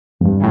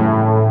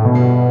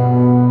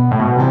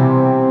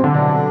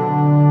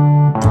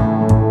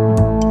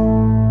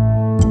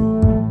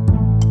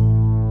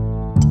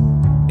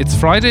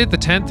Friday the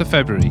 10th of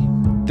February.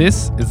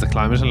 This is the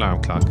Climate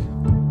Alarm Clock.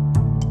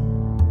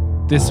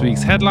 This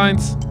week's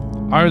headlines: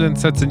 Ireland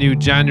sets a new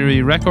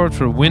January record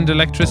for wind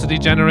electricity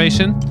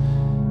generation,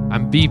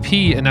 and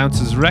BP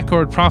announces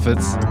record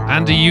profits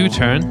and a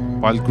U-turn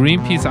while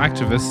Greenpeace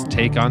activists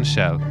take on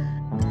Shell.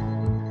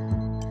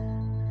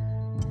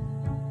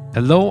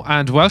 Hello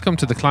and welcome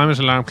to the Climate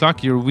Alarm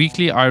Clock, your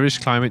weekly Irish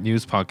climate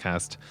news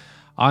podcast.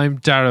 I'm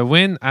Dara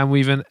Wynne and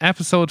we've an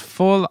episode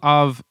full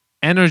of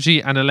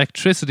energy and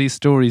electricity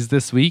stories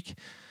this week.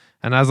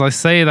 And as I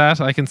say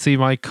that, I can see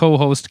my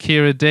co-host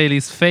Ciara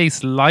Daly's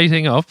face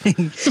lighting up.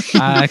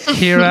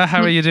 Ciara,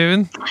 how are you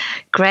doing?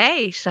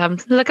 Great. I'm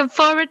looking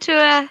forward to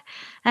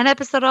an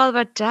episode all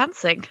about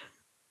dancing.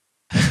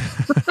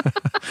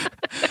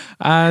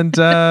 And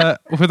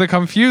with a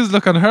confused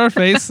look on her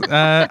face,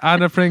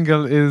 Anna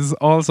Pringle is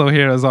also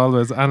here as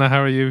always. Anna,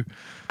 how are you?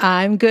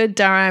 I'm good,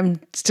 Dara. I'm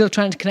still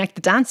trying to connect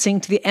the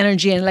dancing to the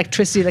energy and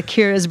electricity that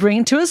Ciara is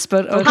bringing to us,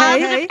 but okay.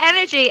 Positive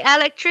energy,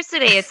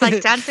 electricity. It's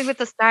like Dancing with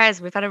the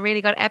Stars. We've had a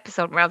really good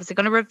episode. We're obviously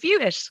going to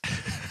review it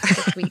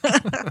this week.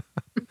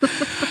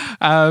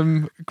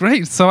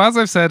 Great. So as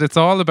I've said, it's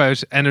all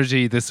about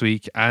energy this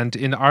week. And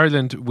in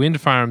Ireland,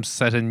 wind farms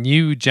set a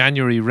new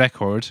January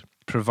record,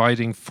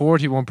 providing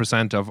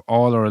 41% of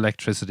all our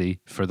electricity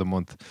for the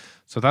month.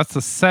 So that's the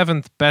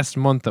 7th best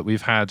month that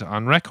we've had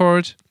on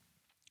record,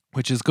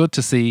 which is good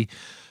to see.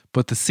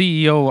 But the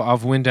CEO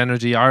of Wind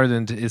Energy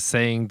Ireland is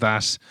saying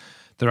that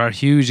there are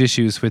huge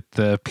issues with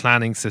the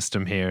planning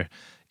system here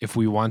if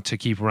we want to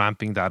keep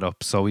ramping that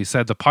up. So he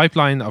said the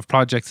pipeline of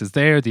projects is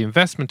there, the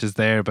investment is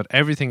there, but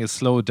everything is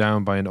slowed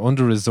down by an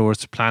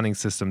under-resourced planning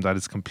system that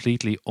is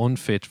completely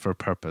unfit for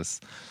purpose.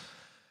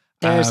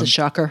 There's a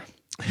shocker.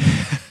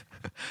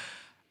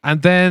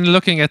 And then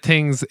looking at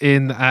things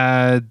in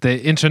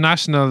the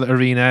international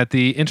arena,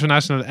 the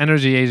International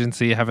Energy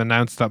Agency have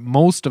announced that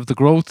most of the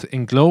growth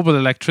in global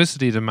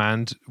electricity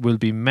demand will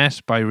be met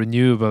by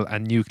renewable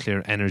and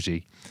nuclear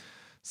energy.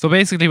 So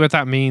basically what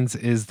that means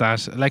is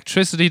that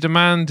electricity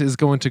demand is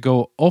going to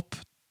go up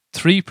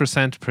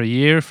 3% per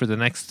year for the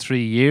next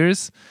 3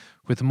 years,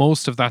 with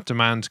most of that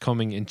demand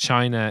coming in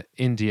China,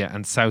 India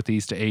and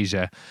Southeast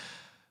Asia.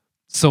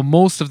 So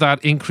most of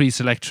that increased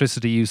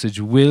electricity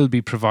usage will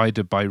be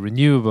provided by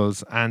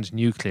renewables and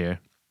nuclear.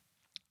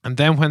 And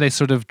then when they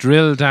sort of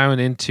drill down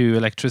into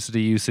electricity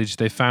usage,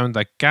 they found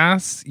that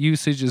gas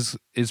usage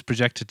is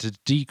projected to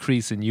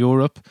decrease in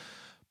Europe,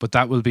 but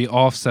that will be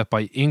offset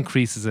by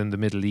increases in the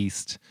Middle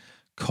East.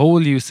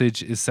 Coal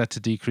usage is set to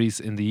decrease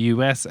in the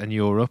US and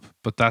Europe,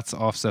 but that's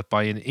offset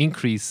by an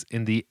increase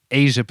in the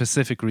Asia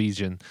Pacific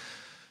region.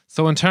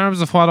 So in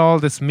terms of what all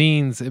this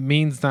means, it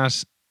means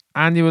that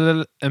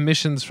annual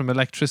emissions from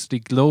electricity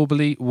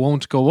globally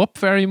won't go up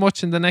very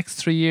much in the next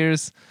 3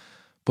 years,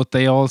 but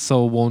they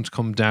also won't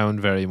come down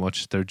very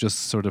much. They're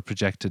just sort of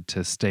projected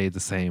to stay the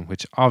same,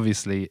 which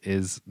obviously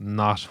is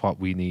not what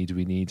we need.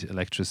 We need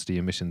electricity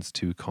emissions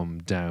to come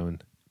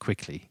down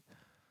quickly.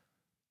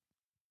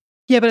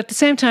 Yeah, but at the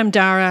same time,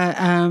 Dara,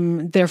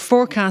 they're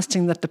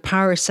forecasting that the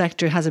power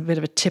sector has a bit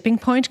of a tipping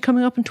point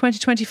coming up in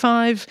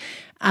 2025,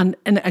 and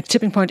a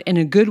tipping point in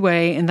a good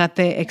way, in that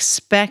they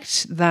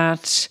expect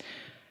that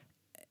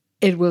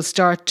it will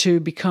start to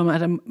become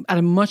at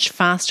a much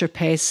faster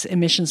pace.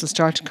 Emissions will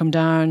start to come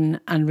down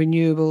and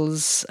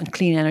renewables and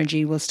clean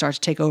energy will start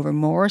to take over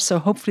more. So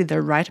hopefully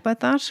they're right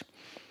about that.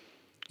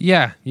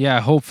 Yeah,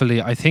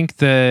 hopefully. I think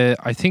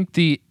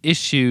the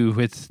issue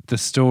with the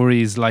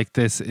stories like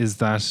this is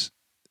that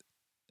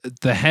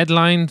the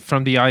headline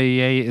from the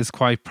IEA is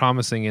quite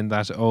promising in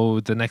that,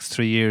 the next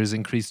 3 years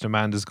increased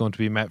demand is going to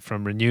be met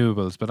from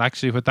renewables. But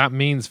actually what that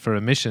means for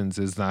emissions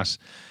is that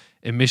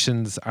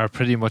emissions are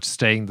pretty much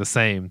staying the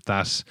same,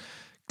 that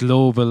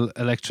global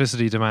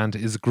electricity demand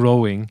is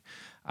growing,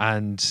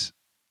 and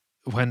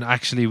when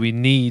actually we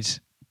need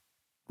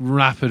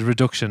rapid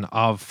reduction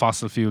of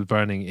fossil fuel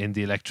burning in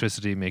the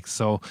electricity mix.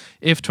 So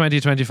if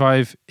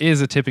 2025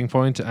 is a tipping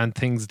point and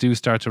things do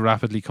start to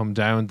rapidly come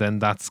down, then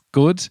that's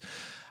good.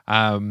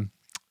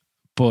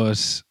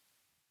 But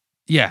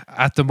yeah,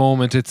 at the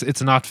moment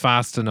it's not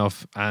fast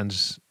enough, and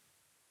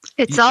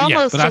it's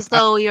almost as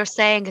though you're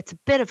saying it's a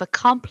bit of a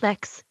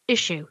complex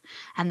issue,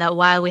 and that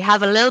while we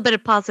have a little bit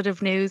of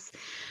positive news,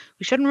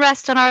 we shouldn't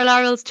rest on our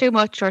laurels too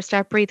much or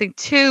start breathing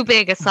too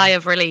big a sigh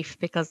of relief,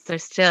 because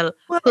there's still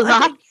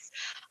lots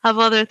of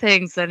other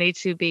things that need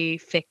to be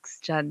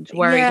fixed and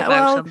worried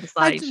about on the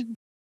side.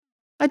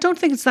 I don't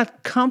think it's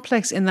that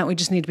complex, in that we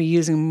just need to be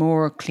using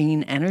more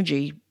clean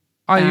energy.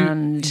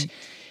 And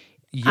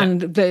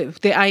the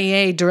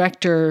IEA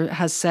director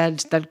has said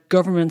that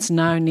governments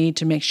now need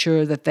to make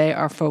sure that they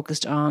are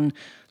focused on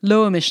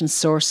low emission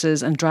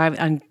sources and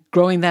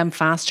growing them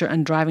faster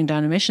and driving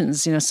down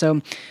emissions.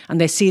 And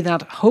they see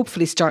that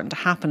hopefully starting to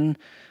happen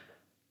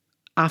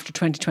after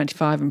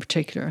 2025 in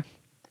particular.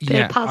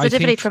 Yeah,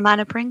 positivity from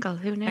Anna Pringle.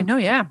 Who knew? I know,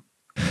 yeah.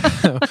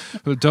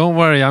 Well, don't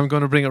worry, I'm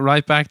going to bring it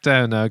right back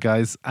down now,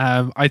 guys.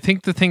 I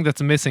think the thing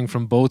that's missing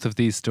from both of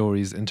these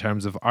stories in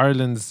terms of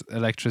Ireland's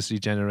electricity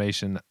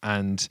generation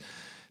and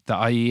the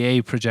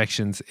IEA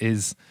projections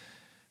is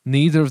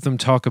neither of them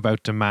talk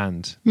about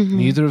demand. Mm-hmm.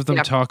 Neither of them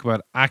talk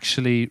about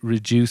actually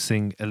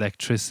reducing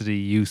electricity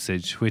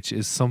usage, which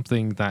is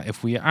something that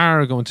if we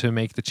are going to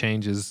make the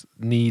changes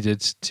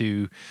needed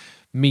to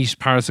meet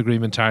Paris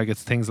Agreement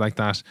targets, things like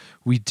that,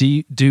 we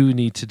do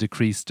need to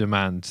decrease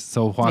demand.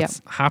 So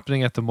what's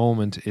happening at the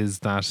moment is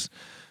that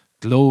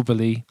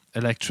globally,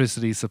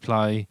 electricity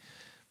supply,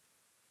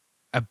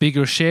 a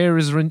bigger share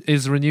is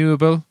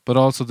renewable, but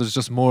also there's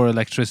just more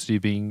electricity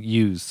being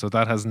used. So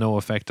that has no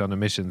effect on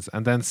emissions.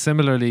 And then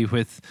similarly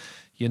with,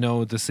 the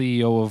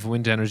CEO of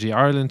Wind Energy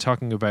Ireland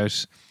talking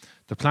about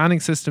the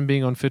planning system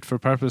being unfit for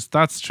purpose.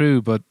 That's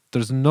true, but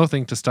there's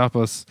nothing to stop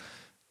us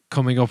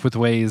coming up with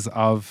ways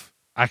of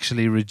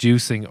actually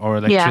reducing our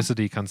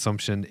electricity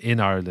consumption in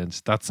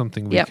Ireland. That's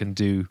something we can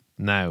do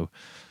now.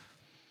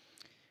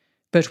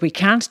 But we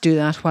can't do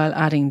that while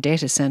adding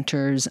data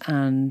centers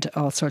and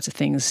all sorts of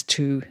things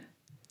to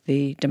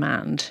the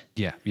demand.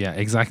 Yeah,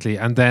 exactly.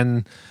 And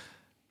then,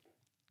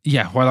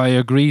 while I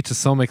agree to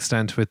some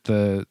extent with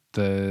with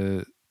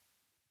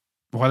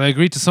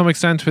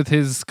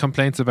his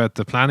complaints about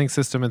the planning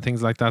system and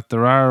things like that,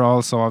 there are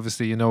also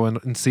obviously,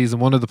 in season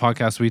 1 of the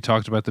podcast, we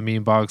talked about the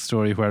Mean Bog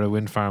story where a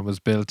wind farm was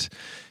built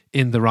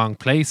in the wrong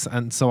place.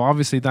 And so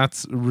obviously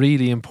that's a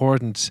really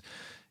important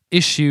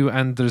issue,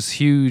 and there's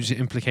huge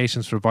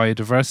implications for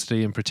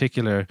biodiversity in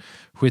particular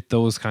with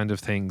those kind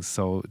of things.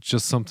 So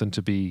just something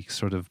to be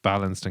sort of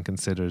balanced and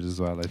considered as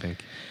well, I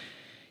think.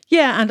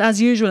 Yeah, and as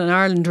usual in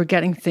Ireland, we're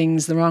getting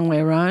things the wrong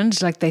way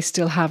around. Like, they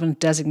still haven't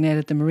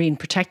designated the marine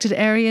protected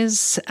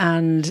areas,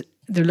 and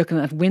they're looking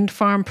at wind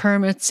farm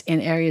permits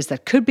in areas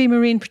that could be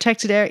marine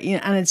protected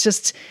area, and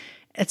it's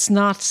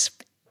not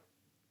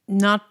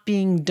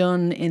being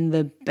done in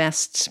the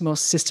best,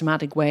 most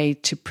systematic way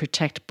to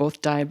protect both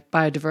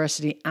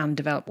biodiversity and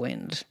develop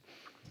wind.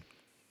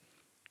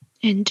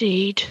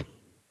 Indeed.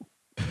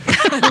 So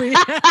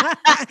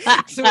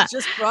it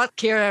just brought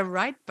Ciara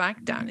right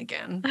back down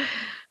again.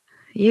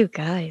 You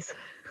guys.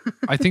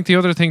 I think the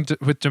other thing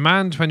with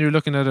demand, when you're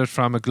looking at it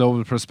from a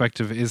global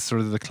perspective, is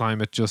sort of the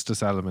climate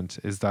justice element,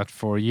 is that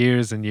for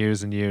years and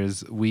years and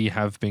years, we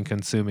have been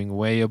consuming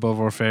way above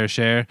our fair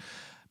share.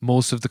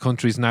 Most of the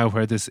countries now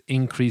where this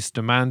increased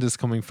demand is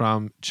coming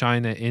from,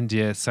 China,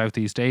 India,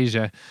 Southeast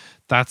Asia,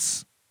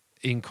 that's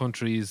in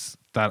countries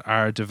that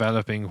are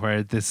developing,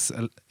 where this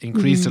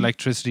increased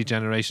electricity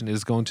generation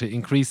is going to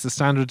increase the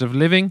standard of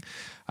living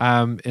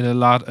in a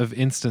lot of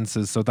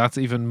instances. So that's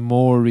even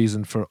more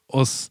reason for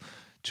us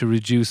to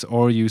reduce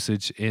our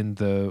usage in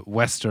the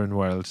Western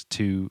world,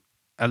 to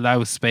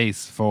allow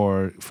space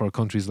for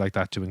countries like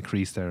that to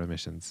increase their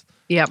emissions.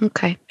 Yeah.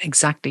 Okay.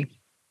 Exactly.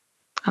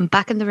 I'm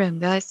back in the room,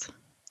 guys.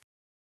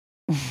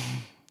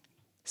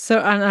 So,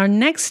 and our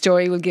next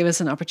story will give us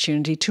an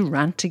opportunity to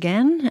rant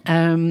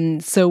again.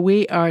 So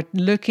we are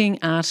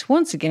looking at,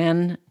 once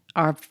again,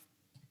 our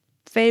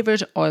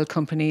favourite oil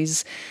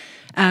companies.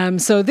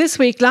 So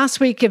last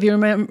week, if you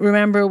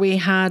remember, we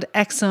had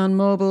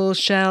ExxonMobil,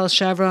 Shell,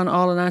 Chevron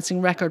all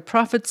announcing record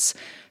profits.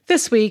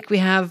 This week, we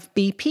have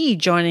BP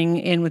joining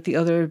in with the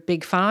other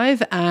big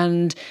five,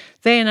 and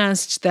they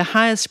announced the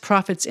highest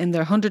profits in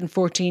their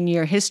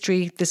 114-year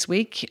history this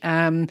week.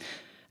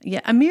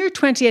 A mere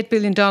 $28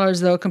 billion,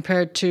 though,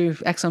 compared to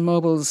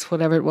ExxonMobil's,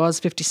 whatever it was,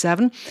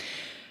 57.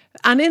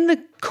 And in the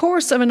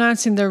course of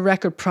announcing their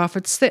record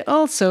profits, they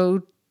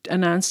also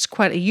announced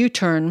quite a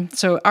U-turn.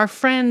 So our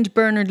friend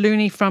Bernard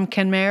Looney from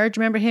Kenmare, do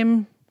you remember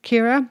him,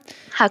 Ciara?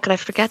 How could I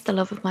forget the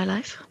love of my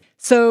life?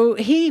 So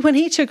when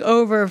he took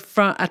over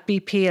at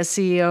BP as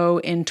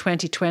CEO in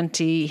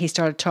 2020, he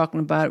started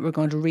talking about, we're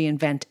going to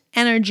reinvent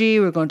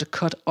energy, we're going to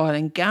cut oil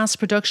and gas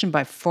production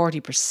by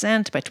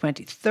 40% by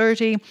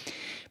 2030.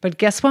 But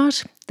guess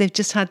what? They've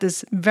just had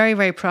this very,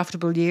 very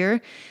profitable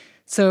year.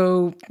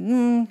 So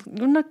we're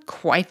not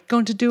quite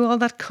going to do all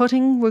that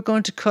cutting. We're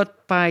going to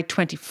cut by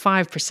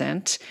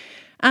 25%.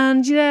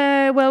 And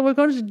we're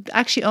going to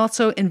actually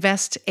also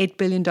invest $8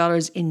 billion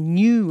in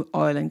new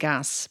oil and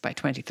gas by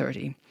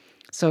 2030.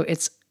 So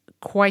it's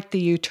quite the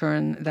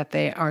U-turn that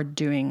they are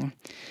doing.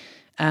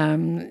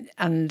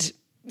 And,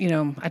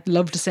 I'd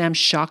love to say I'm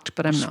shocked,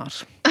 but I'm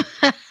not.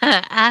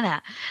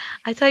 Anna,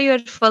 I thought you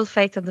had full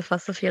faith in the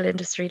fossil fuel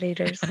industry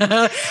leaders.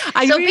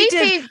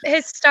 BP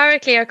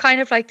historically are kind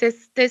of like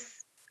this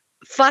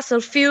fossil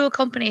fuel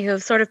company who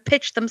have sort of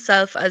pitched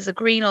themselves as a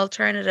green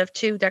alternative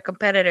to their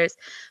competitors.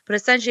 But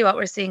essentially what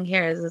we're seeing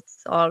here is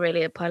it's all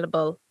really a pile of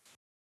bull.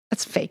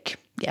 That's fake.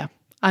 Yeah.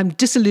 I'm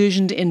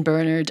disillusioned in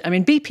Bernard. I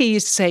mean, BP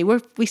used to say,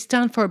 we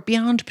stand for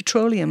beyond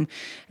petroleum.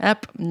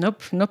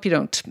 Nope, you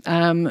don't.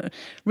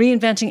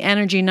 Reinventing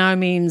energy now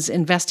means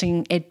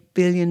investing $8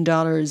 billion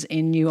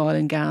in new oil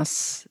and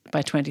gas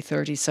by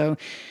 2030. So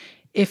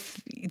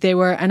if they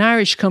were an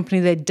Irish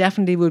company, they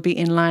definitely would be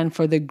in line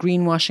for the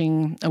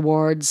greenwashing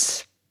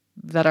awards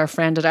that our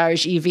friend at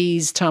Irish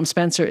EVs, Tom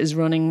Spencer, is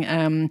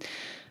running.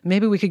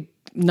 Maybe we could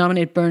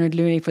nominate Bernard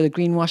Looney for the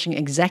greenwashing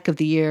exec of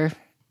the year.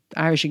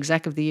 Irish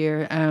exec of the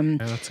year.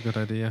 That's a good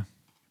idea.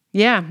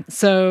 Yeah.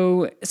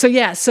 But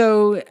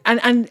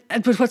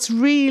what's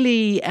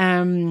really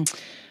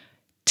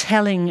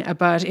telling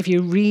about, if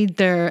you read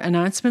their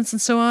announcements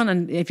and so on,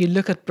 and if you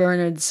look at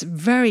Bernard's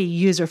very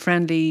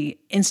user-friendly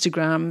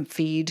Instagram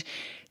feed,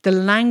 the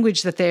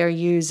language that they are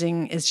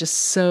using is just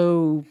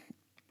so,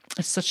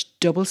 it's such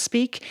double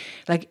speak.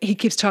 Like, he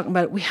keeps talking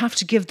about, we have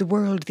to give the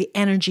world the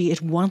energy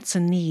it wants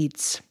and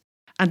needs.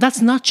 And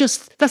that's not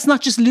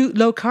just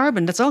low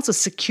carbon, that's also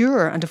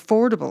secure and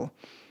affordable.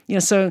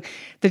 So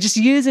they're just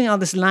using all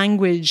this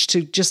language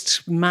to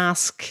just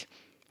mask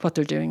what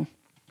they're doing.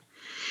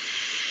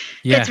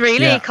 Yeah, it's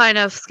really kind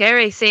of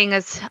scary, seeing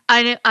as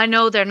I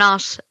know they're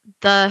not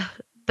the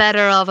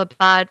better of a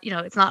bad,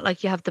 it's not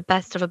like you have the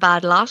best of a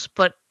bad lot,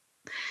 but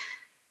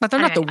they're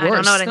not the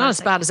worst. They're not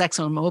as bad as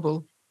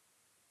ExxonMobil.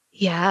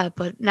 Yeah,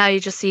 but now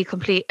you just see a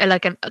complete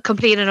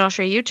and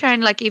utter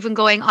U-turn. Like, even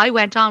when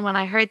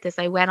I heard this,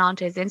 I went on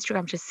to his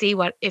Instagram to see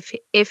what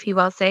if he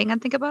was saying and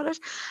think about it.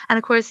 And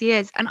of course he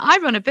is. And I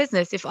run a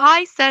business. If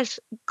I set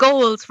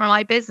goals for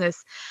my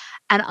business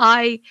and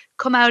I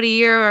come out a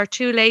year or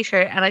two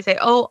later and I say,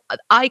 oh,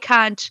 I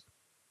can't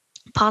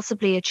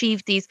possibly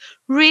achieve these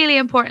really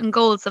important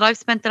goals that I've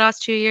spent the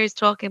last 2 years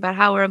talking about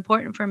how are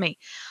important for me,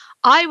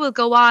 I will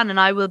go on and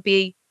I will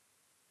be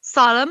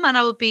solemn and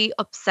I will be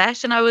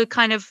upset and I will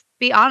kind of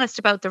be honest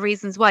about the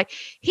reasons why.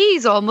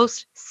 He's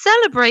almost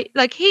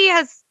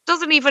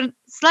doesn't even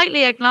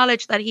slightly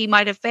acknowledge that he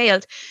might have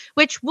failed,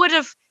 which would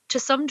have to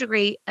some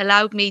degree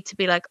allowed me to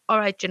be like, all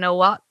right, you know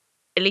what?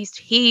 At least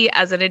he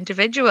as an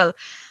individual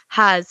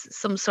has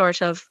some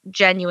sort of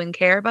genuine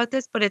care about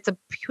this, but it's a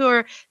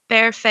pure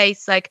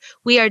barefaced, like,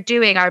 we are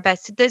doing our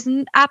best. There's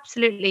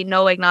absolutely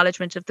no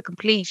acknowledgement of the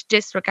complete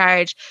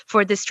disregard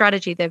for this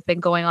strategy they've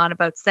been going on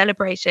about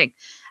celebrating.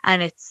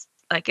 And it's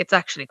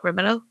actually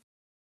criminal.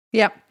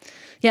 Yeah.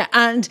 Yeah.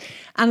 And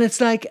it's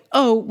like,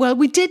 oh, well,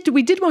 we did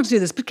want to do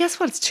this, but guess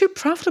what? It's too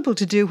profitable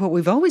to do what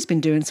we've always been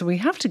doing. So we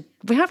have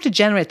to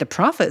generate the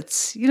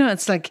profits.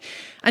 It's like,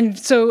 and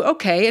so,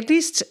 okay, at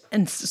least,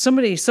 and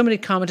somebody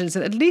commented and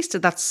said, at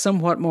least that's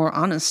somewhat more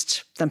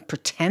honest than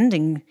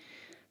pretending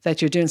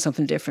that you're doing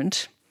something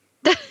different.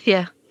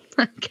 Yeah,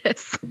 I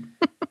guess.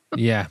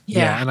 Yeah.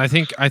 And I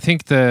think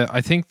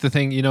the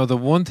thing, the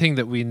one thing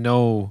that we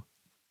know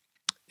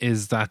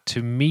is that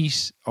to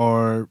meet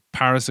our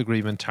Paris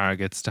Agreement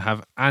targets, to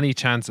have any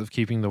chance of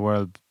keeping the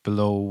world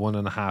below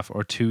 1.5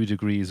 or 2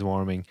 degrees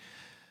warming,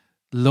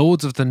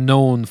 loads of the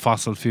known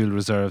fossil fuel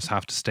reserves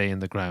have to stay in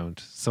the ground.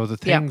 So the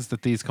things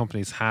that these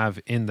companies have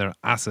in their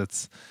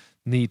assets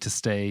need to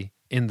stay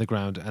in the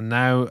ground. And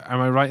now,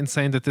 am I right in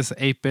saying that this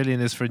 8 billion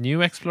is for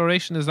new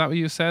exploration? Is that what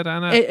you said,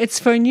 Anna? It's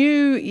for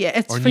new,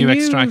 it's or for new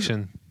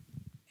extraction.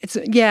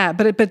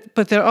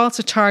 But they're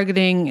also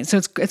targeting.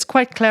 So it's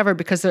quite clever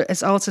because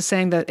it's also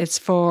saying that it's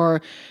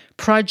for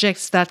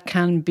projects that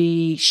can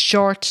be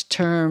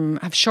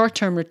have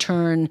short-term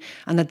return,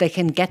 and that they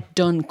can get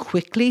done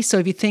quickly. So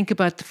if you think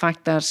about the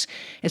fact that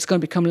it's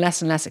going to become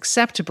less and less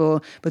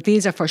acceptable, but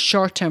these are for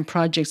short-term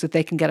projects that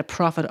they can get a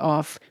profit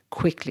off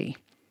quickly.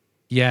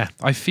 Yeah,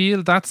 I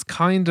feel that's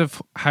kind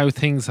of how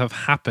things have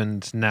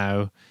happened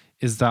now,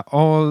 is that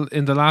all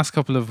in the last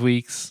couple of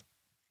weeks,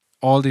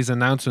 all these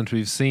announcements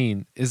we've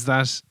seen, is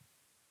that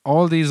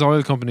all these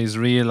oil companies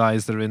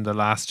realize they're in the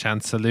last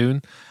chance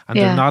saloon, and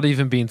they're not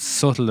even being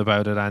subtle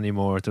about it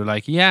anymore. They're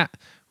like, yeah,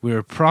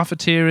 we're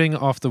profiteering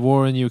off the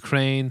war in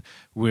Ukraine.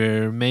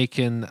 We're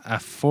making a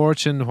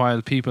fortune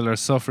while people are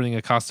suffering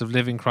a cost of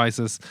living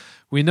crisis.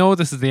 We know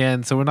this is the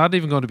end, so we're not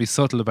even going to be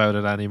subtle about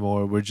it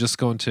anymore. We're just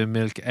going to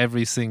milk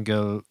every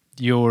single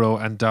euro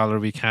and dollar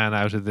we can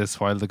out of this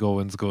while the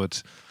going's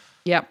good.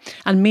 Yeah.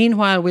 And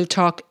meanwhile, we'll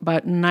talk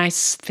about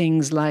nice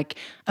things like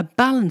a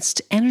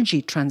balanced energy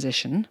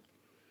transition,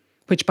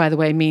 which, by the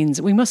way,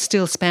 means we must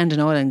still spend in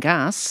oil and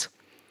gas.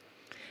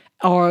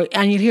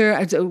 And you'll hear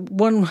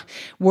one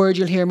word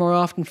you'll hear more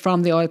often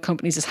from the oil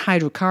companies is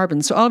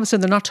hydrocarbons. So all of a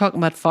sudden, they're not talking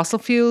about fossil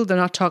fuel, they're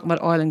not talking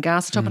about oil and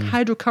gas, they're talking about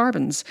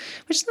hydrocarbons,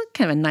 which is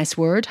kind of a nice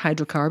word,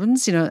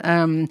 hydrocarbons.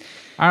 Are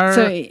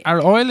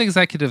oil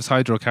executives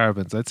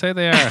hydrocarbons? I'd say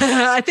they are.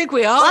 I think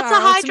we are.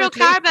 What's a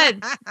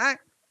hydrocarbon?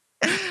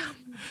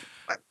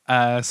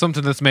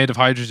 Something that's made of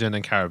hydrogen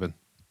and carbon.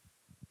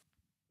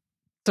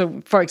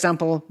 So, for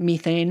example,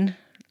 methane.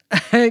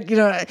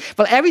 Well,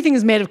 everything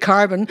is made of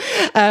carbon,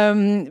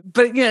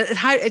 but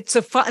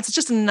it's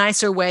just a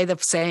nicer way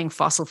of saying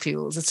fossil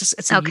fuels.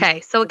 It's okay.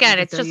 So again,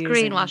 it's just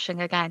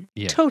greenwashing again.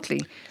 Yeah.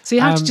 Totally. So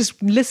you have to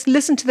just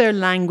listen to their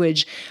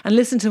language and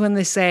listen to when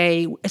they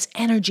say it's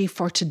energy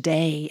for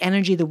today,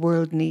 energy the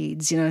world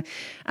needs. And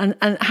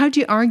how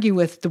do you argue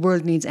with the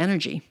world needs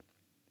energy?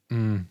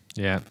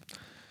 Yeah.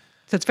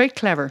 So it's very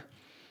clever.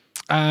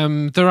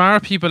 There are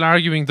people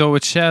arguing though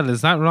with Shell.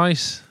 Is that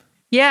right?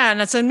 Yeah,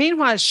 and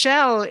meanwhile,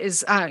 Shell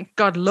is,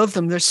 God love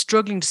them, they're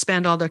struggling to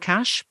spend all their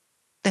cash.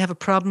 They have a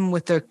problem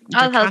with their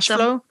cash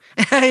flow.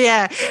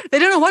 Yeah, they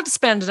don't know what to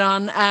spend it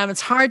on.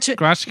 It's hard to.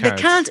 They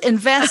can't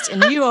invest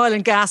in new oil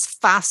and gas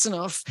fast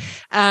enough,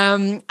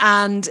 and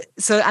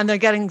they're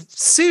getting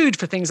sued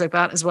for things like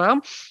that as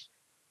well.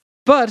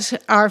 But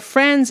our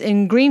friends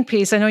in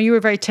Greenpeace, I know you were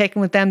very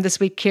taken with them this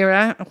week,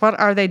 Ciara. What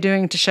are they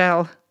doing to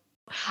Shell?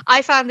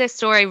 I found this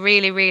story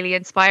really, really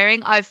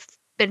inspiring. I've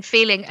been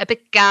feeling a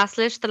bit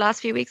gaslit the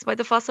last few weeks by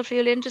the fossil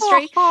fuel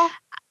industry.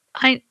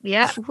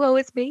 Woe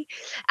is me.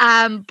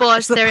 But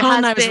it's the there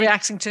pun has I was been.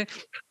 reacting to.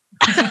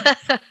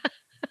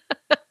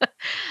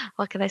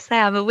 What can I say?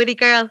 I'm a witty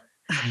girl.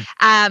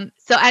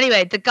 So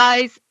anyway,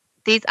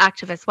 these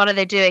activists, what are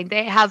they doing?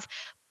 They have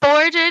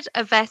boarded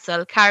a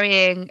vessel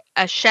carrying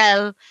a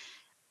Shell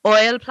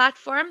oil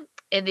platform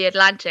in the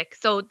Atlantic.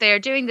 So they're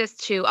doing this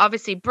to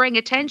obviously bring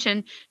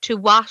attention to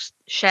what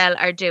Shell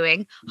are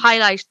doing,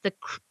 highlight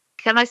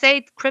can I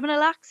say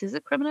criminal acts? Is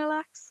it criminal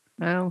acts?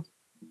 Well,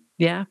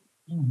 yeah.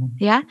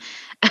 Yeah.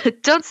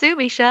 Don't sue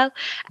me, Shell.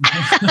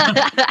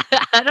 I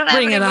don't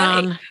Bring have any it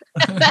money.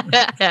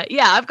 on.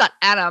 Yeah, I've got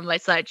Anna on my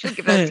side. She'll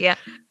give that to you.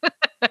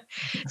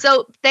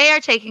 So they are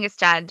taking a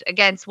stand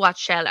against what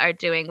Shell are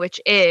doing, which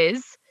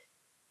is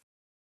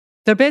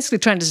they're basically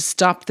trying to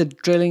stop the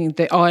drilling,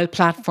 the oil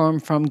platform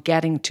from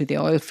getting to the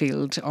oil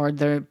field, or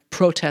they're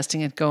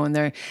protesting it going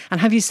there.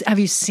 And have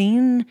you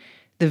seen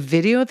the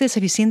video of this?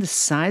 Have you seen the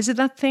size of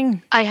that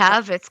thing? I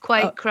have. It's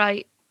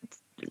quite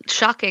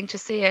shocking to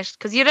see it,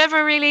 because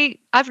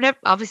I've never,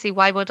 obviously,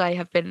 why would I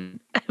have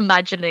been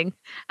imagining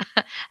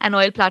an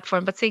oil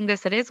platform? But seeing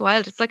this, it is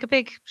wild. It's like a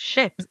big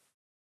ship.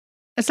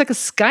 It's like a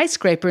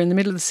skyscraper in the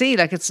middle of the sea.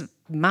 Like, it's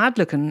mad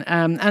looking.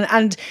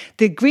 And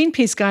the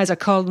Greenpeace guys are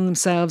calling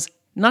themselves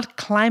not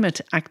climate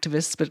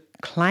activists, but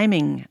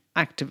climbing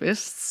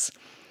activists,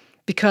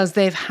 because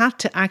they've had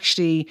to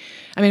actually,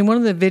 I mean, one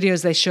of the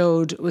videos they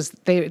showed was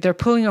they're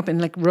pulling up in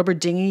like rubber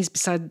dinghies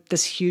beside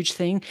this huge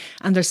thing,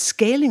 and they're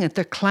scaling it.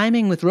 They're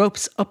climbing with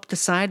ropes up the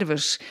side of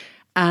it.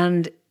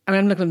 And I mean,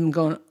 I'm looking at them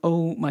going,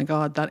 oh my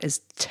God, that is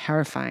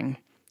terrifying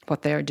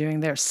what they are doing.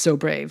 They're so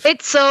brave.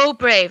 It's so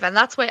brave. And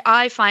that's why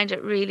I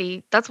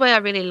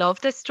really love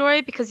this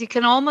story, because you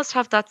can almost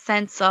have that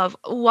sense of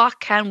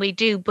what can we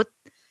do? But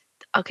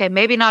okay,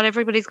 maybe not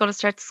everybody's going to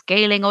start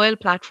scaling oil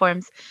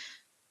platforms,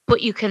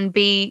 but you can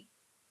be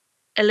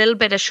a little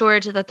bit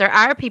assured that there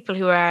are people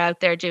who are out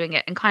there doing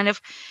it, and kind of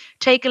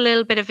take a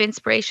little bit of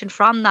inspiration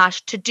from that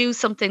to do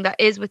something that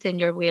is within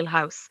your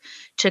wheelhouse,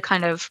 to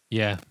kind of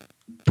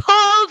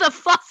pull the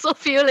fossil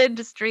fuel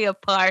industry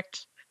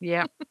apart.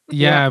 Yeah,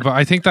 but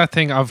I think that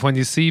thing of when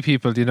you see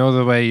people, you know,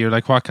 the way you're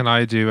like, what can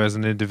I do as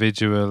an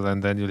individual?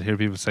 And then you'll hear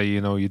people say,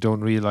 you know, you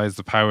don't realize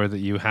the power that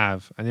you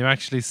have. And you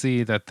actually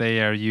see that they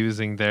are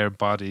using their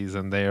bodies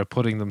and they are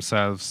putting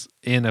themselves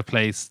in a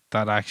place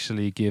that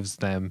actually gives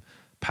them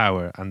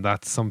power. And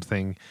that's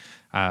something,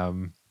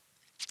 that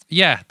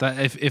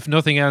if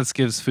nothing else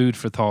gives food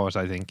for thought,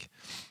 I think.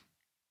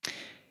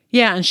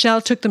 Yeah, and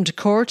Shell took them to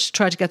court,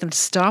 tried to get them to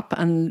stop,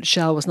 and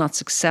Shell was not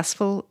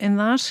successful in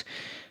that.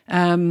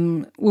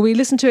 Will we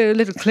listen to a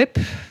little clip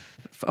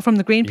from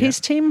the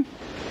Greenpeace team?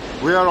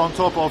 We are on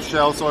top of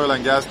Shell's oil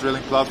and gas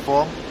drilling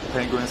platform,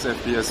 Penguins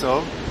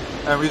FPSO,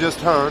 and we just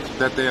heard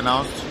that they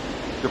announced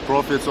the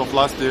profits of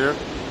last year,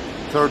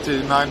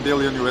 $39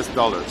 billion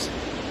US.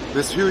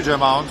 This huge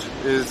amount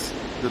is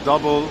the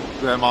double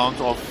the amount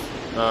of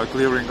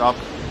clearing up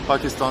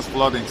Pakistan's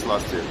floodings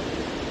last year.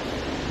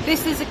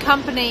 This is a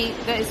company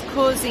that is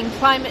causing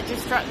climate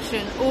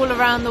destruction all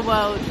around the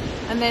world,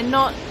 and they're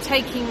not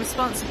taking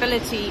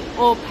responsibility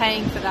or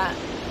paying for that.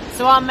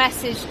 So our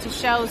message to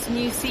Shell's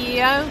new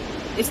CEO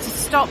is to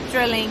stop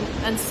drilling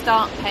and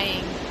start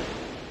paying.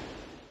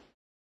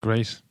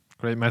 Great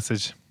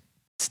message.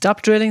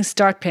 Stop drilling,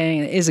 start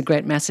paying. It is a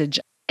great message.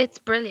 It's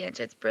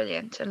brilliant.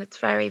 And it's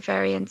very,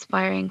 very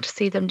inspiring to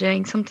see them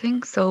doing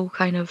something so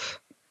kind of...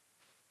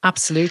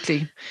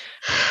 Absolutely.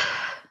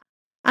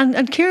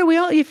 And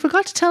Ciara, you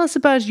forgot to tell us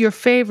about your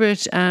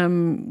favourite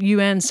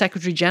UN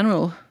Secretary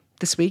General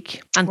this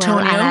week,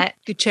 Antonio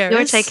Guterres.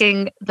 You're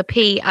taking the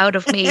pee out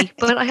of me,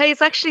 but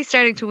he's actually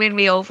starting to win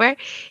me over.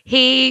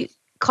 He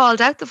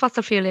called out the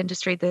fossil fuel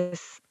industry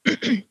this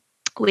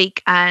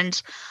week,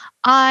 and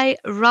I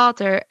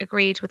rather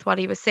agreed with what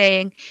he was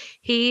saying.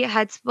 He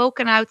had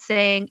spoken out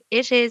saying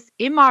it is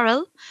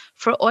immoral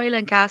for oil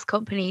and gas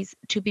companies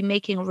to be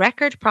making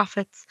record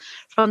profits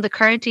from the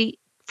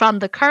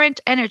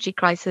current energy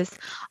crisis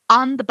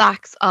on the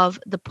backs of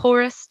the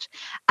poorest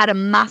at a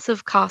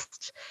massive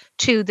cost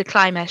to the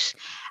climate.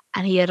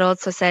 And he had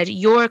also said,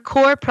 your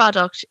core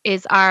product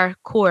is our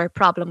core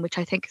problem, which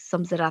I think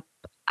sums it up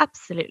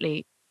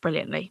absolutely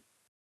brilliantly.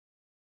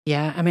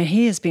 Yeah, I mean,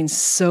 he has been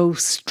so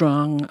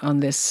strong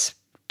on this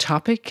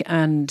topic,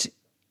 and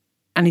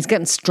he's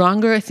getting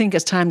stronger, I think,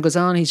 as time goes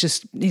on.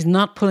 He's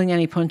not pulling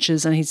any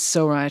punches, and he's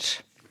so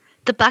right.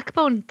 The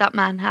backbone that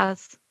man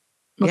has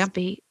must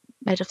be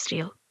made of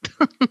steel.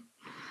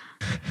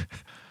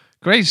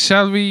 Great.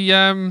 Shall we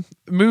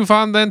move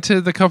on then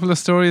to the couple of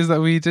stories that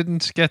we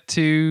didn't get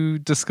to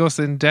discuss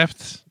in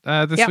depth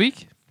this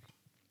week?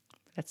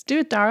 Let's do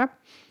it, Dara.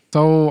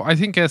 So I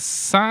think a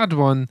sad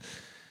one,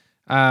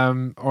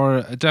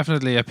 or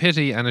definitely a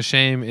pity and a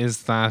shame,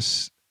 is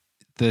that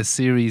the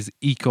series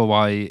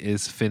EcoEye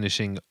is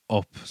finishing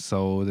up.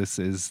 So this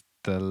is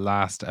the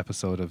last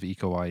episode of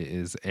EcoEye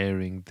is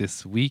airing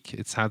this week.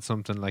 It's had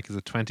something like, is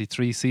it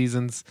 23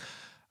 seasons?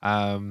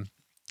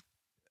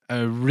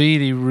 a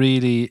really,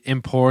 really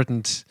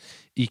important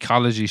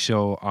ecology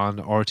show on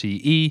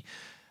RTE.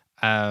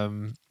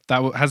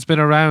 That has been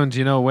around,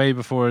 way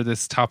before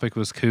this topic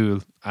was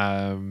cool.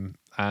 And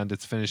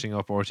it's finishing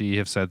up. RTE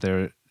have said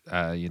they're,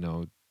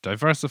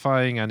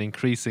 diversifying and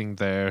increasing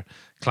their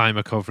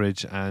climate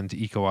coverage, and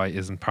EcoEye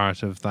isn't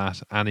part of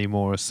that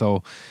anymore.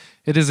 So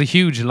it is a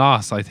huge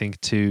loss, I think,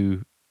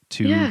 to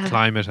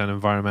climate and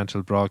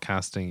environmental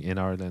broadcasting in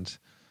Ireland.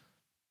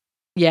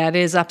 Yeah, it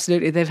is,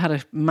 absolutely. They've had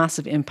a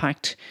massive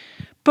impact.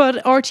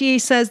 But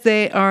RTE says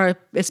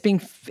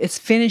it's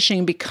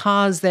finishing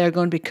because they're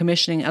going to be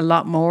commissioning a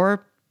lot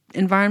more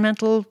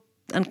environmental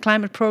and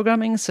climate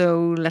programming.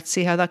 So let's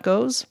see how that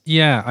goes.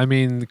 Yeah, I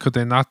mean, could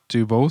they not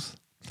do both?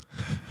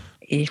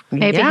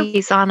 Maybe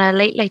he's on a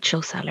late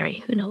show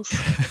salary. Who knows?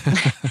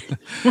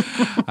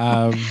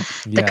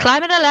 The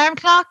Climate Alarm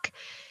Clock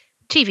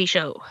TV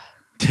show.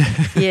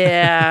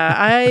 Yeah,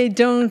 I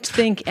don't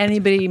think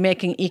anybody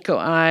making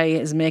EcoEye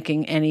is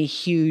making any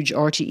huge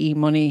RTE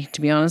money,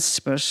 to be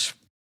honest. But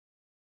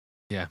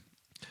yeah,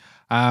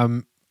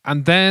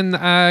 and then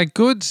a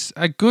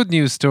good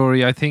news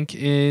story, I think,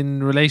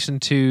 in relation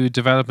to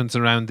developments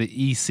around the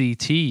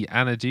ECT.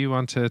 Anna, do you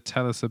want to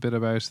tell us a bit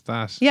about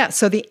that? Yeah,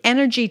 so the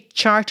Energy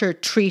Charter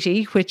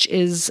Treaty, which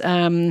is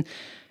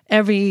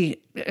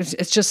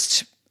it's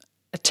just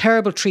a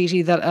terrible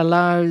treaty that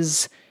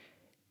allows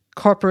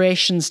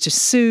corporations to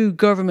sue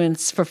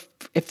governments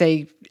if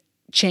they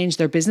change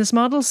their business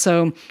model.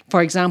 So,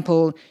 for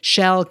example,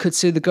 Shell could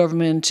sue the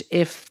government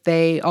if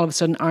they all of a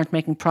sudden aren't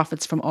making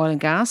profits from oil and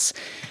gas.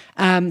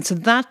 So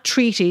that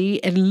treaty,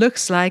 it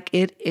looks like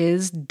it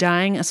is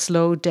dying a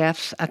slow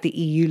death at the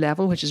EU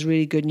level, which is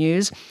really good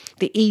news.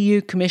 The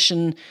EU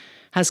Commission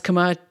has come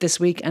out this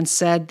week and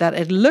said that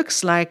it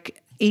looks like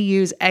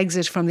EU's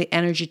exit from the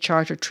Energy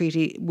Charter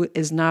Treaty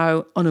is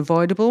now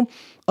unavoidable.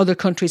 Other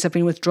countries have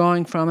been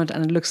withdrawing from it,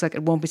 and it looks like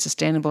it won't be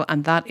sustainable,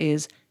 and that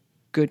is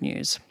good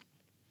news.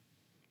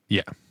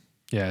 Yeah,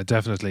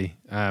 definitely.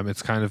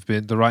 It's kind of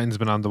been, the writing's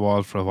been on the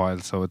wall for a while,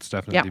 so it's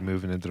definitely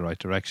moving in the right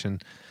direction.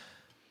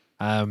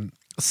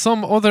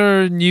 Some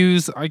other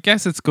news, I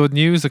guess it's good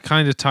news. It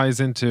kind of ties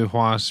into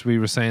what we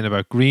were saying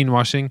about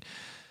greenwashing.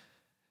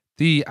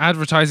 The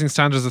Advertising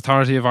Standards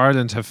Authority of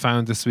Ireland have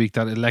found this week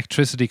that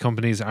electricity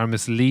companies are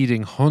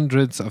misleading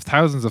hundreds of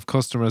thousands of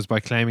customers by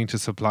claiming to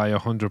supply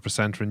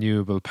 100%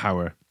 renewable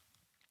power.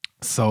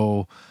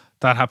 So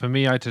that happened to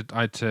me. I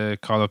had to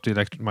call up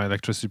my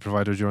electricity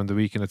provider during the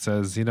week, and it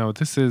says,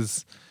 this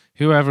is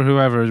whoever,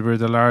 we're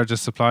the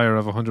largest supplier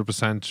of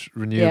 100%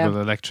 renewable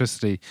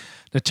electricity.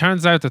 And it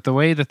turns out that the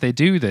way that they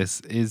do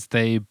this is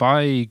they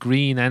buy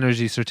green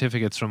energy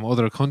certificates from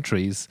other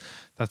countries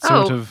that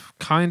sort of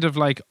kind of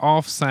like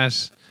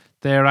offset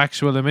their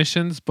actual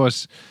emissions,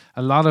 but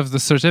a lot of the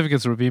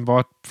certificates were being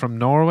bought from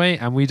Norway,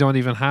 and we don't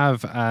even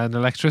have an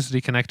electricity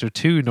connector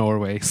to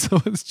Norway.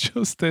 So it's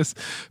just this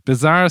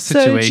bizarre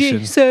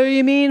situation. So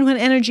you mean when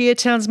Energia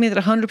tells me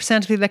that 100%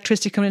 of the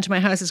electricity coming into my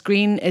house is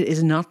green, it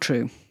is not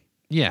true?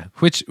 Yeah,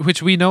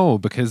 which we know,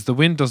 because the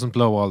wind doesn't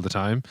blow all the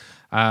time.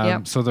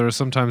 So there are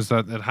sometimes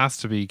that it has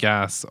to be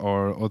gas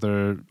or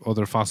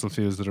other fossil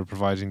fuels that are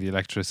providing the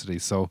electricity.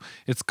 So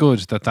it's good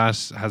that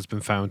has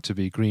been found to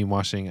be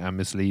greenwashing and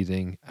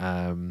misleading.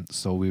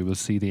 So we will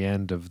see the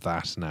end of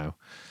that now.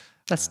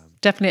 That's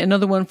definitely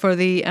another one for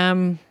the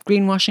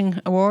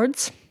greenwashing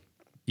awards.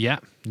 Yeah.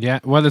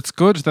 Well, it's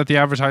good that the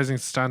Advertising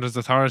Standards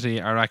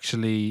Authority are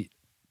actually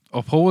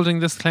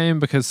upholding this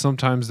claim, because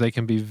sometimes they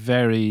can be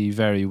very,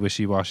 very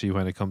wishy-washy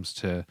when it comes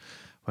to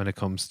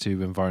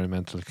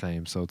environmental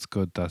claims. So it's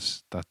good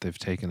that they've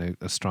taken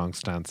a strong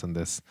stance on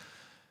this.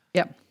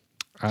 Yep.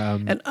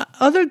 And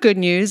other good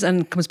news,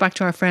 and comes back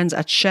to our friends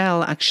at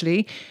Shell,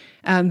 actually.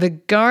 The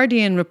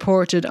Guardian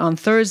reported on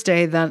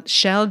Thursday that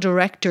Shell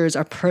directors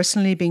are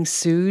personally being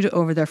sued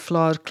over their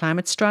flawed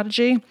climate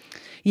strategy.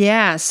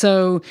 Yeah,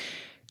 so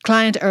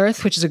Client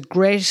Earth, which is a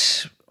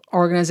great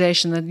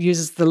organisation that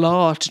uses the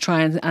law to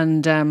try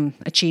and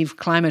achieve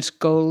climate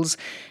goals,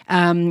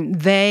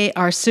 they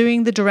are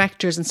suing the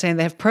directors and saying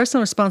they have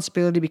personal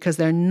responsibility because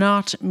they're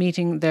not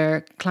meeting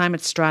their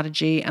climate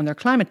strategy and their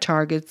climate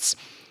targets.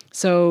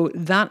 So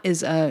that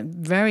is a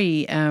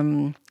very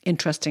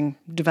interesting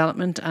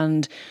development,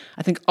 and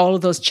I think all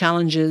of those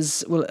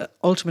challenges will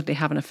ultimately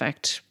have an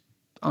effect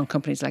on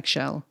companies like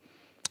Shell.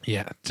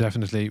 Yeah,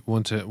 definitely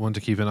one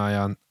to keep an eye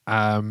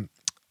on.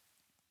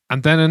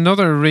 And then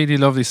another really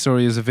lovely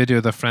story is a video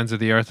that Friends of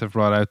the Earth have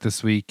brought out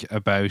this week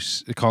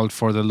called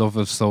For the Love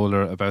of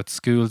Solar, about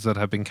schools that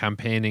have been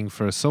campaigning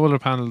for solar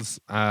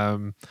panels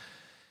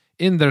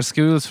in their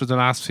schools for the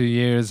last few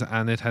years,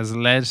 and it has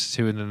led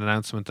to an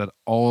announcement that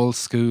all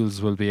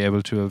schools will be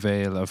able to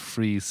avail of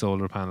free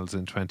solar panels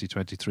in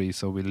 2023.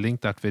 So we'll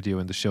link that video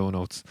in the show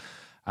notes.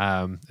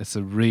 It's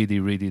a really,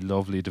 really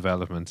lovely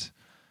development.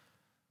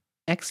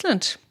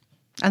 Excellent.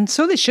 And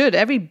so they should.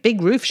 Every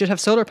big roof should have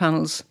solar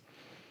panels.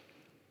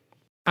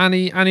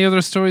 Any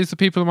other stories that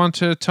people want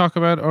to talk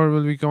about, or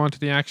will we go on to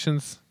the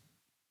actions?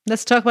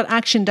 Let's talk about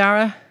action,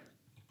 Dara.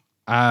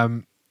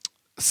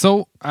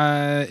 So,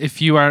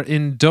 if you are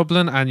in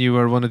Dublin and you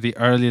are one of the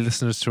early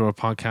listeners to our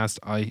podcast,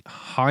 I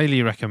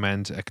highly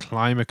recommend a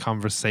climate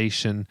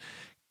conversation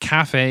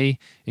cafe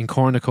in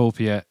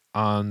Cornucopia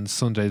on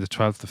Sunday, the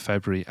 12th of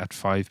February at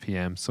 5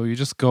 p.m. So you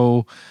just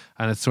go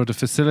and it's sort of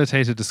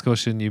facilitated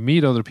discussion. You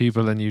meet other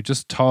people and you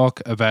just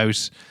talk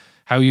about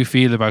how you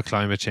feel about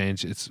climate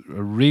change. It's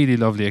a really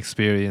lovely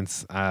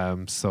experience.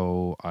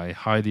 So I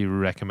highly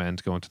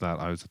recommend going to that.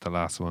 I was at the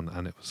last one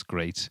and it was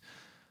great.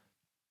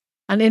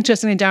 And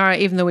interestingly, Dara,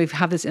 even though we've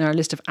had this in our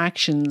list of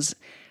actions,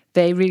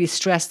 they really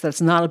stress that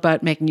it's not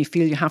about making you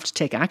feel you have to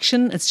take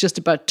action. It's just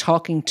about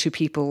talking to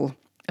people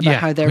about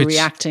how they're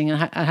reacting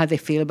and how they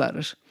feel about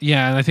it.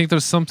 Yeah, and I think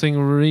there's something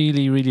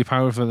really, really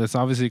powerful. It's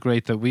obviously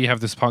great that we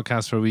have this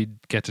podcast where we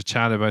get to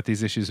chat about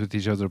these issues with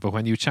each other. But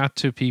when you chat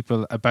to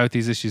people about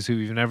these issues who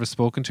you've never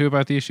spoken to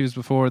about the issues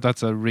before,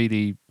 that's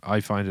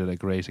I find it a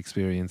great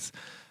experience.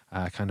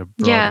 Kind of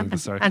broadening the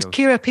circle. And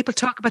Ciara, people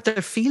talk about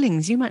their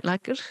feelings. You might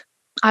like it.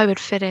 I would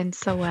fit in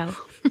so well.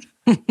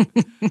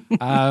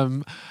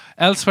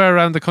 Elsewhere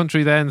around the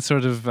country then,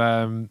 sort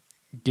of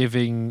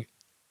giving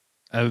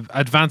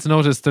advance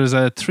notice, there's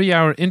a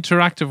 3-hour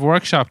interactive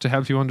workshop to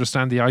help you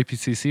understand the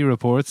IPCC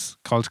reports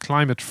called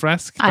Climate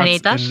Fresk.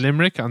 That's in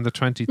Limerick on the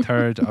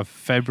 23rd of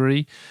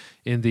February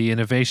in the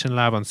Innovation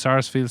Lab on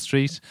Sarsfield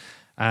Street.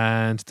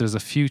 And there's a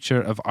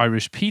Future of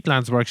Irish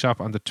Peatlands workshop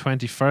on the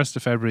 21st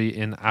of February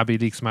in Abbey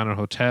Leaks Manor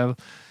Hotel,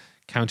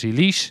 County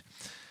Laois.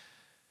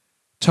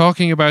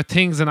 Talking about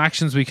things and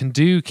actions we can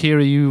do.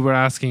 Ciara, you were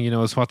asking,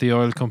 is what the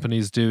oil company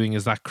is doing,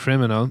 is that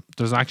criminal?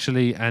 There's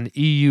actually an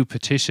EU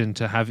petition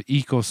to have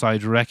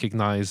ecocide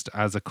recognised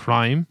as a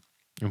crime,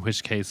 in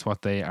which case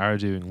what they are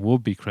doing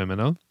would be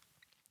criminal.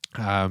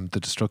 The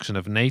destruction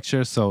of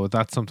nature, so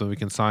that's something we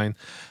can sign.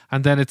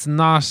 And then it's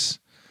not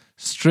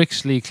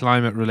strictly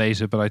climate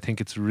related, but I think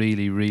it's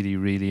really, really,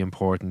 really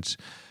important.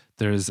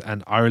 There's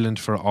an Ireland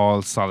for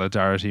All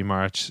Solidarity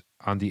March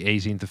on the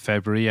 18th of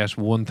February at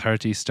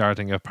 1:30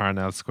 starting at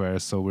Parnell Square.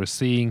 So we're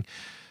seeing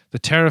the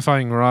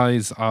terrifying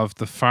rise of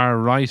the far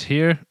right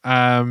here.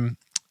 And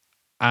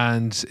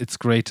it's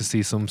great to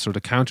see some sort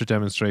of counter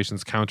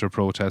demonstrations, counter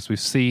protests. We've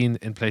seen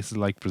in places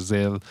like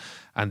Brazil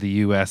and the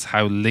US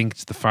how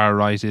linked the far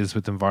right is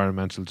with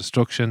environmental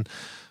destruction.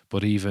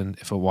 But even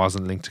if it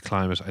wasn't linked to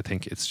climate, I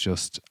think it's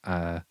just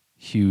a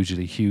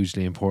hugely,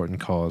 hugely important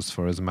cause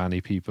for as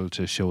many people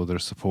to show their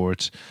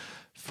support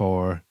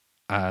for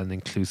an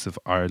inclusive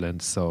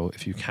Ireland. So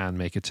if you can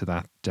make it to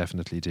that,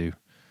 definitely do.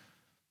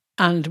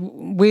 And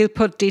we'll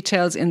put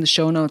details in the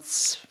show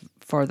notes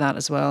for that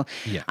as well.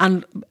 Yeah.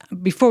 And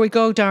before we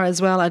go, Dara,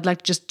 as well, I'd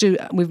like to just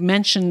we've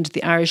mentioned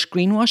the Irish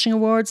Greenwashing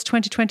Awards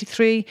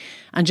 2023.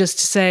 And just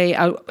to say,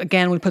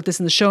 again, we'll put this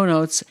in the show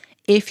notes.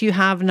 If you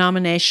have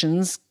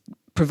nominations,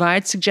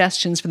 provide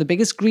suggestions for the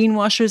biggest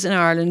greenwashers in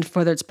Ireland,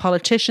 whether it's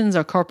politicians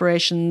or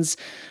corporations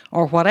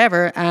or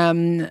whatever.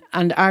 And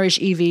Irish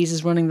EVs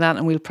is running that,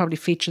 and we'll probably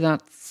feature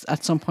that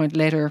at some point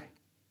later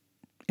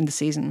in the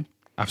season.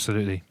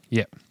 Absolutely.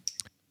 Yeah.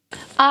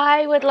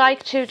 I would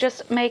like to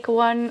just make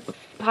one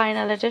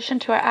final addition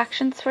to our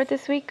actions for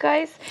this week,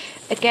 guys.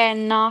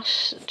 Again,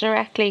 not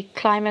directly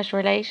climate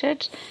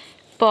related,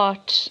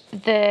 but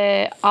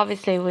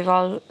obviously we've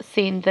all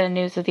seen the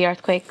news of the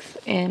earthquakes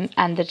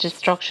and the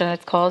destruction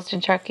it's caused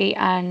in Turkey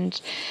and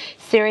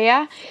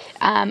Syria.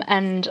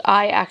 And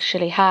I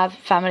actually have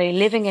family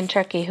living in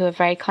Turkey who have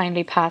very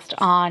kindly passed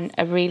on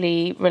a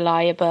really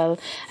reliable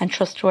and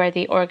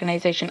trustworthy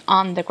organisation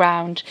on the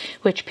ground,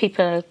 which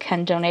people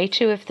can donate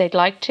to if they'd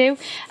like to.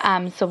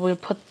 So we'll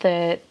put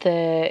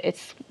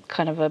it's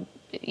kind of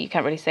you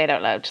can't really say it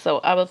out loud. So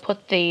I will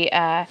put the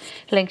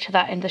link to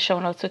that in the show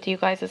notes with you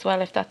guys as well,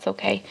 if that's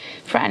okay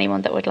for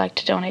anyone that would like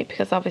to donate,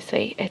 because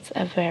obviously it's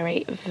a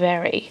very,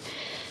 very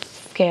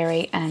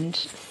scary and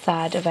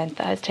sad event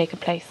that has taken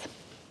place.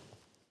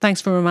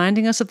 Thanks for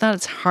reminding us of that.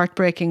 It's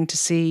heartbreaking to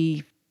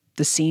see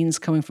the scenes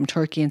coming from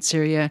Turkey and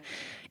Syria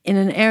in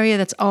an area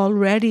that's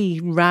already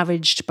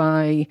ravaged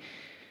by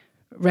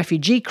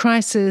refugee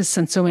crisis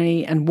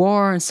and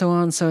war and so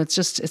on. So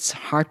it's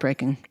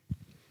heartbreaking.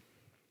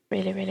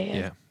 Really, really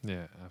is.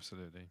 Yeah,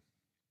 absolutely.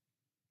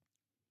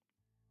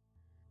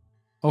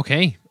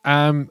 Okay,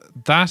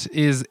 that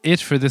is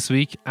it for this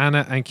week.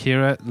 Anna and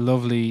Ciara,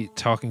 lovely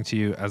talking to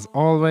you as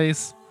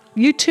always.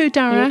 You too,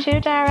 Dara. You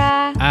too,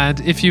 Dara. And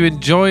if you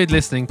enjoyed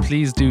listening,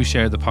 please do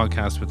share the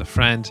podcast with a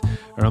friend.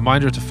 A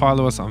reminder to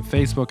follow us on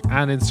Facebook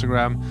and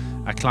Instagram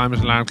at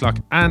Climate Alarm Clock,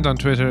 and on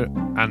Twitter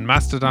and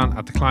Mastodon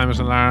at The Climate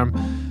Alarm.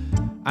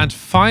 And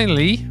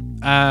finally,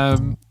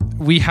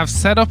 we have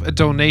set up a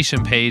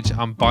donation page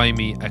on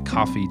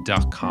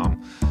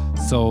buymeacoffee.com.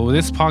 So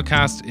this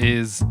podcast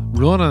is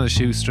run on a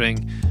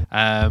shoestring.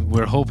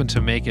 We're hoping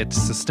to make it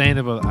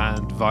sustainable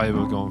and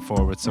viable going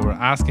forward. So we're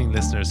asking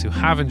listeners who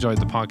have enjoyed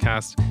the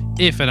podcast,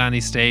 if at any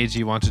stage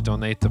you want to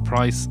donate the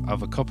price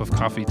of a cup of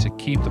coffee to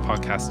keep the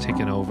podcast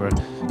ticking over,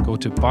 go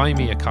to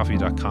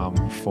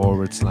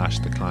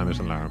buymeacoffee.com/The Climate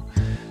Alarm.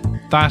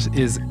 That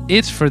is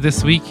it for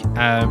this week.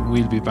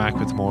 We'll be back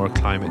with more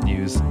climate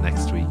news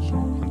next week.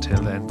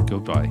 Until then,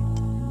 goodbye.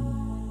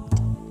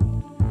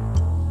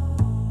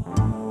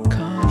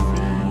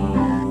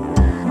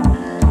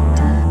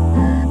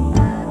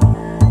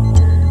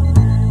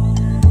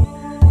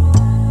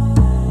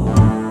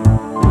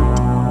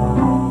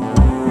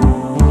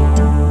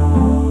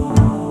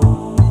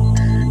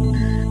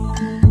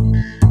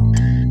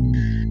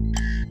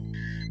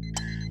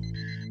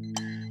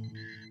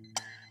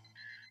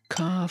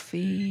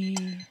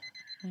 coffee.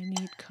 I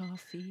need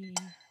coffee.